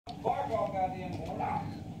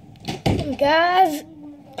Guys,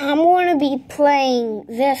 I'm going to be playing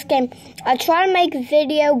this game. I tried to make a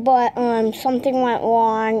video, but something went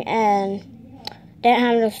wrong and didn't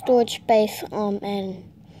have enough storage space, and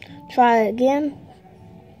try it again.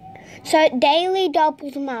 So daily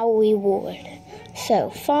doubles my reward. So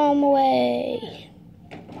farm away.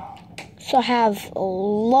 So I have a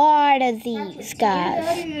lot of these, guys.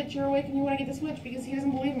 Tell Daddy that you're awake and you want to get the Switch because he doesn't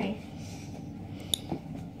believe me.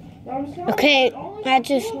 Okay, that's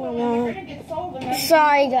just my mom.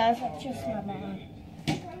 Sorry, guys, that's just my mom.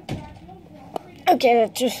 Okay,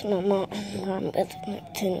 that's just my mom. I'm with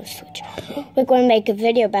Nintendo Switch. We're going to make a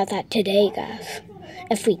video about that today, guys,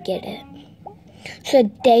 if we get it. So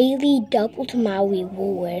daily double to my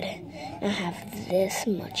reward. I have this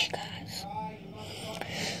much, guys.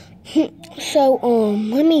 So,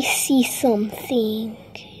 let me see something.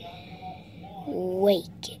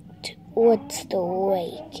 Wake it. What's the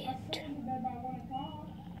wake it?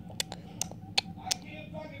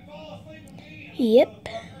 Yep.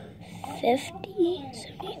 50,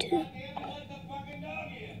 72.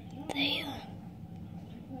 There.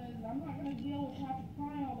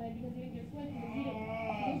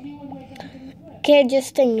 Okay,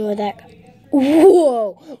 just ignore that.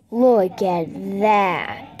 Whoa! Look at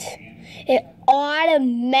that. It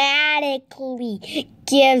automatically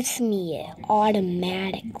gives me it.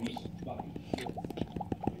 Automatically.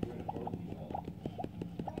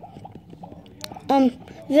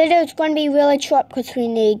 Video's going to be really short because we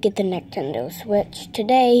need to get the Nintendo Switch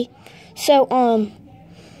today. So,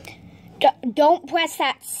 don't press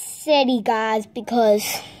that city, guys,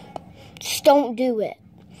 because just don't do it.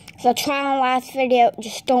 So I tried on the last video,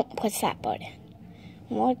 just don't press that button.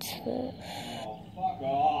 What's this?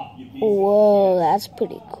 Whoa, that's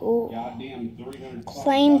pretty cool.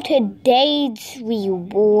 Claim today's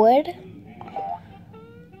reward.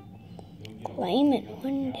 Claim it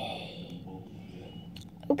one day.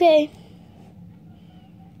 Okay.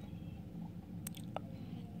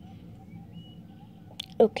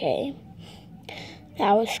 Okay.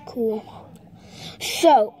 That was cool.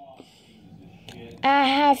 So, I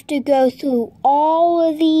have to go through all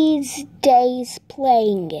of these days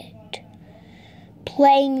playing it.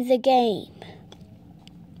 Playing the game.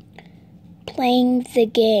 Playing the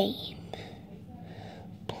game.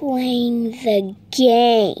 Playing the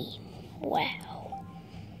game. Wow.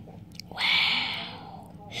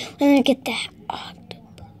 Wow. I'm gonna get that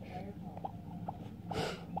octopus.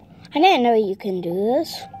 I didn't know you can do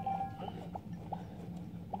this.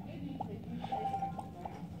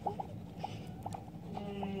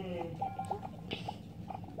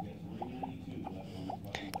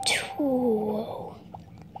 Whoa.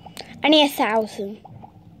 I need 1,000.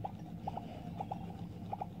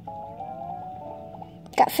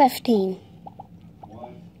 Got 15.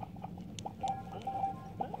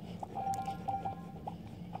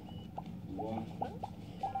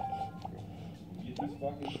 Get these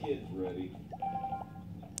fucking kids ready.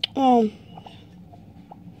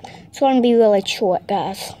 It's going to be really short,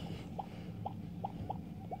 guys.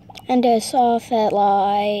 And it's off at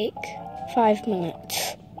like 5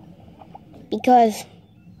 minutes. Because,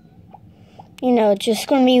 you know, it's just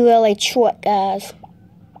going to be really short, guys.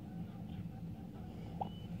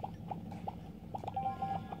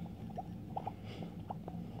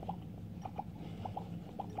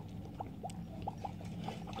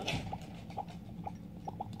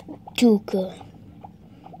 Duca.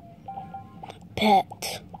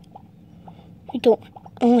 Pet. We don't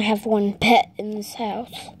only have one pet in this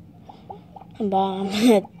house. Mom.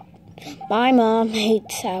 My mom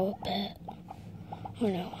hates our pet. Oh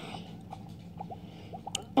no.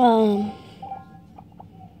 I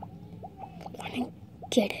want to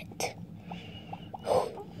get it.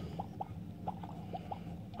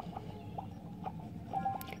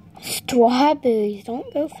 Strawberries,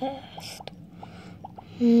 don't go fast.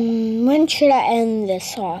 When should I end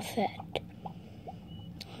this off at?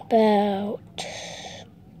 About...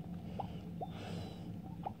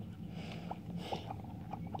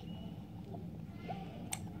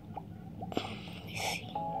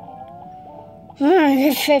 I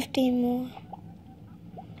get 15 more.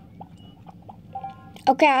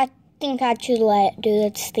 Okay, I think I should let it do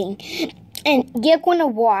its thing. And you're going to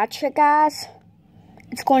watch it, guys.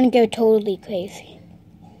 It's going to go totally crazy.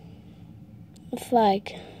 It's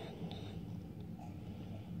like...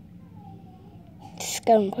 It's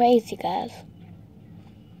going crazy, guys.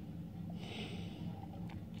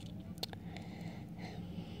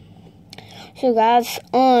 So, guys,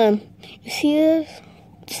 you see this?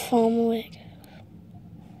 It's farm away.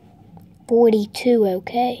 42,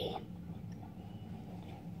 okay.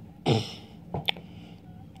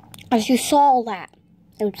 As you saw that,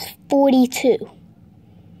 it was 42.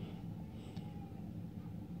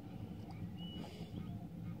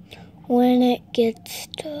 When it gets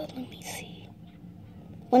to, let me see.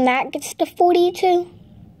 When that gets to 42,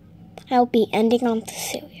 I'll be ending on the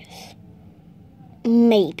series.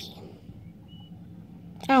 Maybe.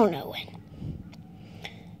 I don't know when.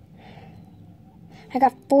 I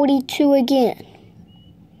got 42 again,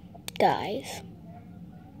 guys.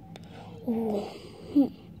 Ooh.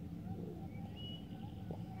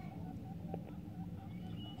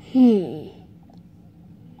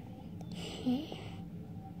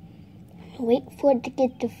 Wait for it to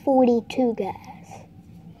get to 42, guys.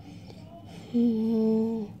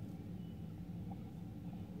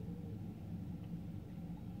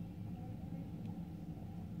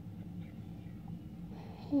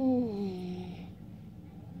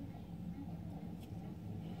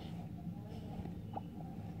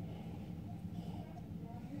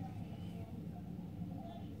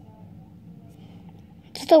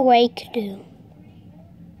 What's the wake do?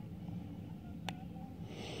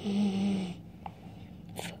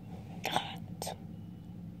 Forgot.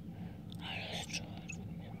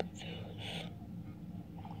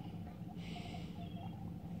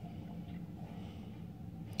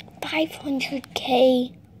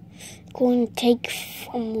 500K going to take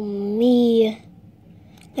from me.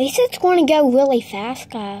 At least it's going to go really fast,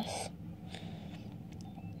 guys.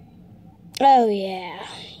 Oh, yeah.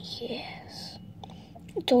 Yes.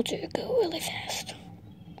 I told you to go really fast.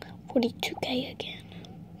 42K again.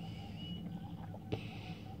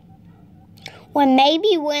 Well,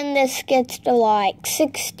 maybe when this gets to like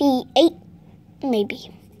 68, maybe.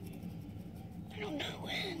 I don't know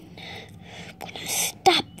when. I'm going to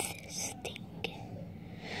stop this thing.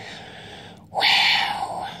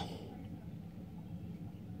 Wow.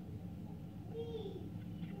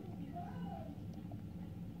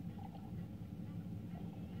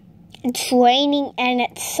 It's raining and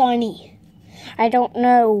it's sunny. I don't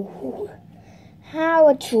know how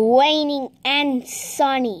it's raining and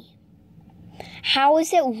sunny. How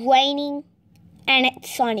is it raining and it's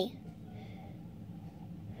sunny?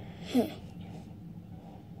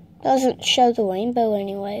 Doesn't show the rainbow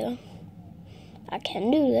anyway. I can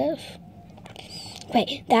do this.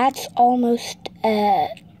 Wait, that's almost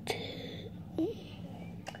at... Let me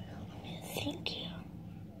think here.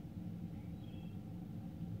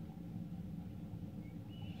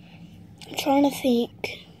 I'm trying to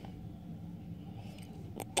think.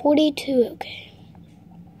 42, okay.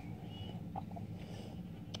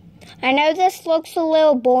 I know this looks a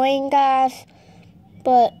little boring, guys,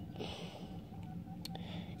 but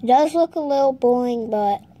it does look a little boring,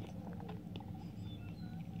 but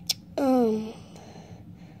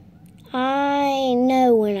I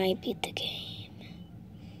know when I beat the game.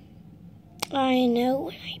 I know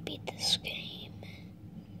when I beat this game.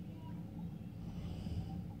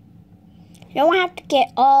 You don't have to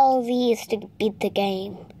get all of these to beat the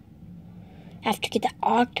game. You have to get the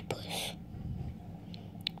octopus.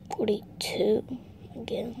 42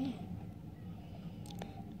 again.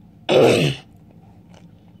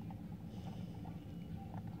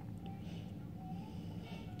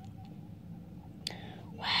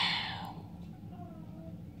 Wow.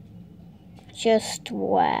 Just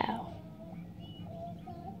wow.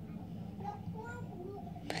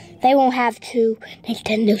 They won't have two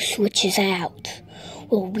Nintendo Switches out.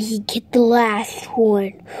 Will we get the last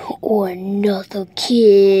one or another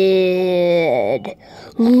kid?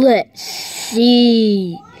 Let's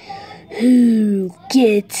see who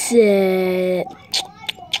gets it.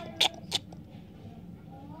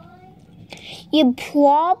 You're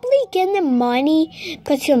probably getting the money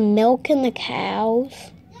because you're milking the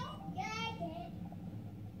cows.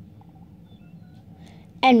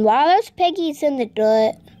 And why are those piggies in the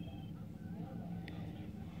dirt?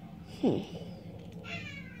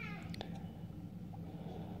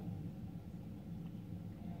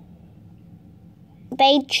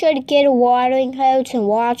 They should get a watering hose and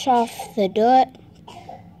wash off the dirt.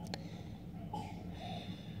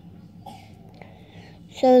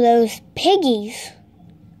 So those piggies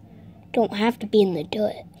don't have to be in the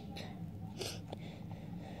dirt.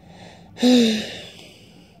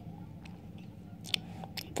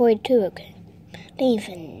 42, okay. Didn't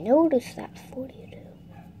even notice that 42.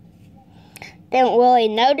 Didn't really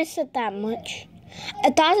notice it that much. I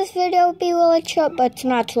thought this video would be really short, but it's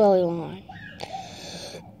not really long.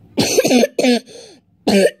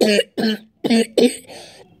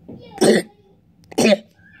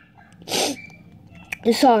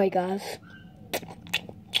 Sorry, guys.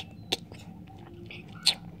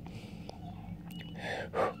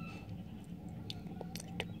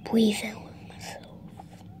 Breathe in with myself.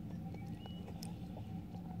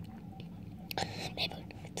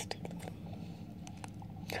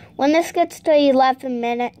 When this gets to 11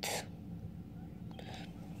 minutes,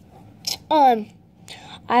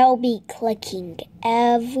 I'll be clicking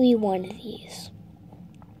every one of these.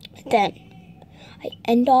 Then I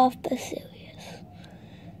end off the series.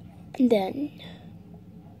 And then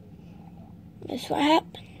that's what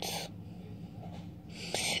happens.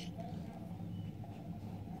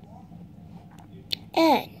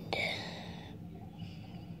 And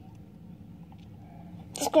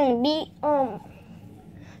it's gonna be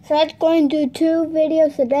so I'm going to do 2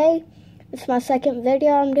 videos a day. It's my second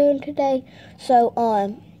video I'm doing today. So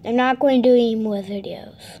I'm not going to do any more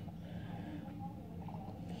videos.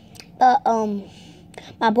 But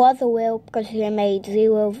my brother will, because he made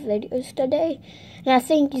 0 videos today. And I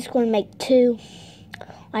think he's going to make 2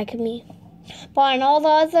 like me. But on all the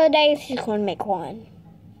other days he's going to make 1.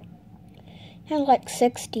 He has like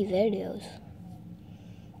 60 videos.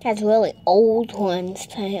 He has really old ones.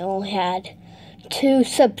 He only had 2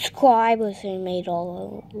 subscribers and he made all the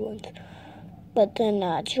old ones. But then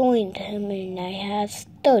I joined him and I has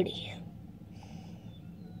 30.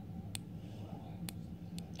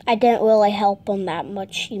 I didn't really help him that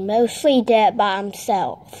much. He mostly did it by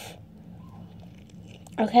himself.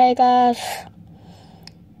 Okay, guys?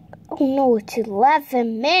 Oh no, it's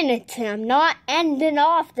 11 minutes and I'm not ending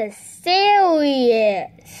off the series.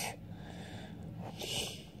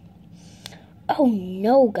 Oh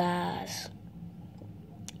no, guys.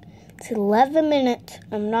 It's 11 minutes.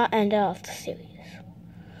 I'm not ending off the series.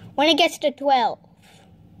 When it gets to 12.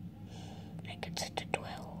 When it gets to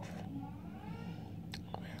 12.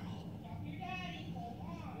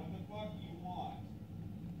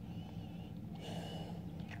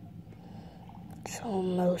 It's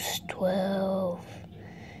almost 12.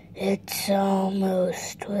 It's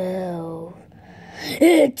almost 12.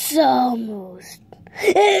 It's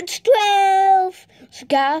 12. So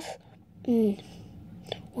guys, now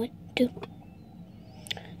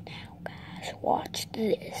guys, watch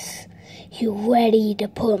this. You ready to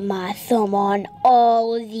put my thumb on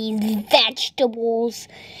all of these vegetables?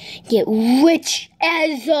 Get rich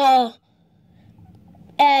as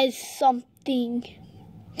something.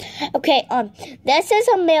 Okay, this is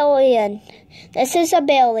a million. This is a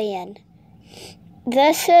billion.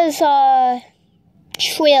 This is a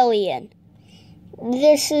trillion.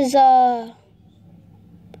 This is a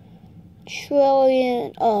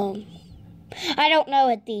trillion. I don't know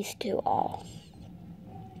what these 2 are.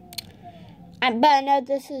 But I know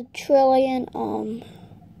this is trillion.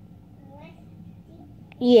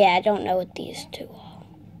 Yeah, I don't know what these 2 are.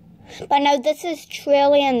 But I know this is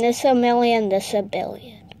trillion, this is a million, this is a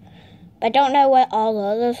billion. But I don't know what all the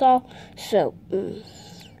others are. So, I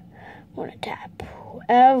want to tap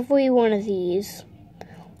every one of these.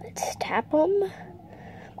 Let's tap them.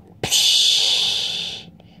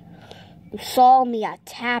 You saw me, I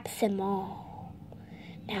tapped them all.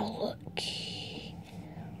 Now look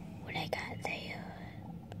what I got there.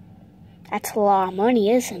 That's a lot of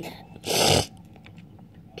money, isn't it?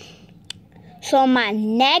 So in my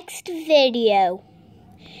next video,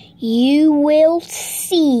 you will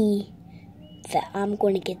see that I'm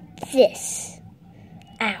going to get this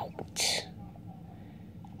out.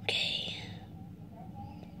 Okay.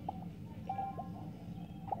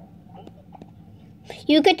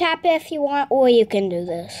 You can tap it if you want, or you can do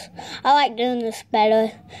this. I like doing this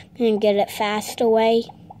better and get it fast away.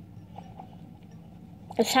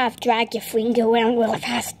 Just have to drag your finger around really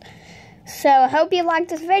fast. So I hope you liked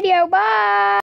this video. Bye!